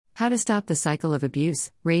How to stop the cycle of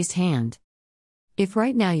abuse, raised hand. If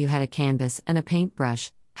right now you had a canvas and a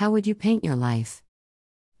paintbrush, how would you paint your life?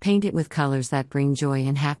 Paint it with colors that bring joy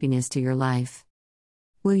and happiness to your life.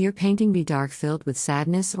 Will your painting be dark filled with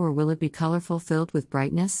sadness, or will it be colorful filled with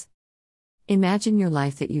brightness? Imagine your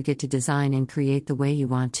life that you get to design and create the way you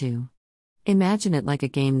want to. Imagine it like a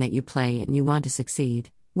game that you play and you want to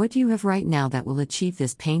succeed. What do you have right now that will achieve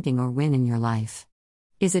this painting or win in your life?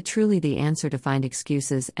 Is it truly the answer to find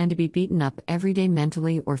excuses and to be beaten up every day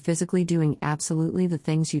mentally or physically doing absolutely the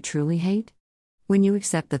things you truly hate? When you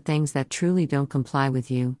accept the things that truly don't comply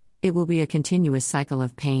with you, it will be a continuous cycle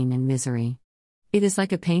of pain and misery. It is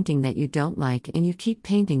like a painting that you don't like and you keep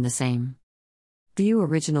painting the same. View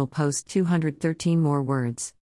original post 213 more words.